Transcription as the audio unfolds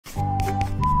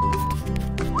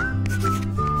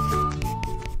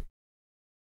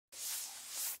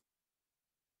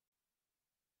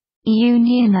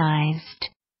Unionized.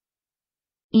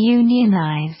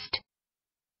 Unionized.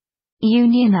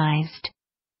 Unionized.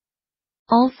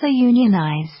 Also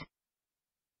unionize.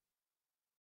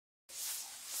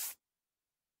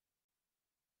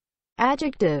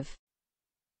 Adjective.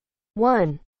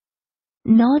 1.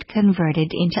 Not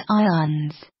converted into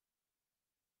ions.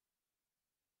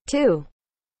 2.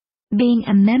 Being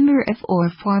a member of or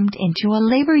formed into a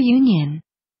labor union.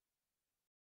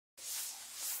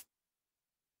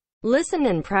 Listen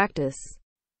and practice.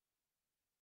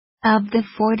 Of the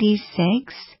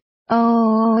 46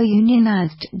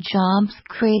 unionized jobs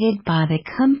created by the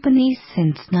company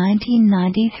since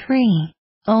 1993,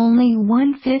 only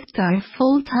 1/5 are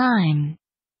full-time.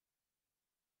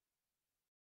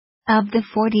 Of the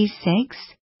 46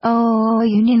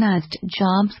 unionized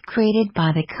jobs created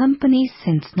by the company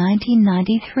since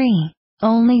 1993,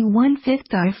 only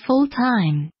 1/5 are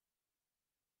full-time.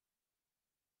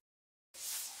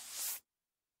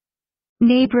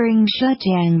 Neighboring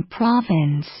Zhejiang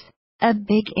province, a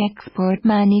big export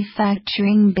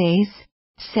manufacturing base,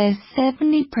 says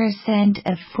 70%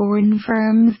 of foreign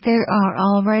firms there are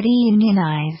already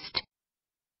unionized.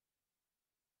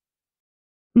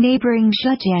 Neighboring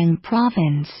Zhejiang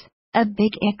province, a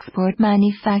big export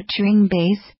manufacturing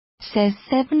base, says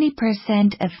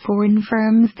 70% of foreign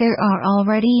firms there are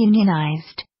already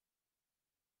unionized.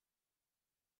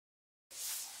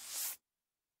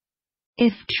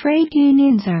 If trade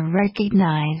unions are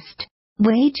recognized,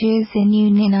 wages in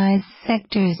unionized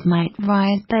sectors might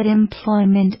rise but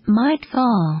employment might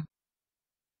fall.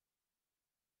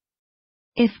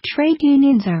 If trade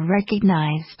unions are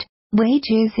recognized,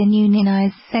 wages in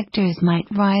unionized sectors might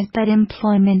rise but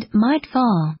employment might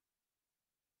fall.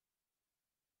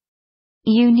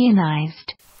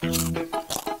 Unionized.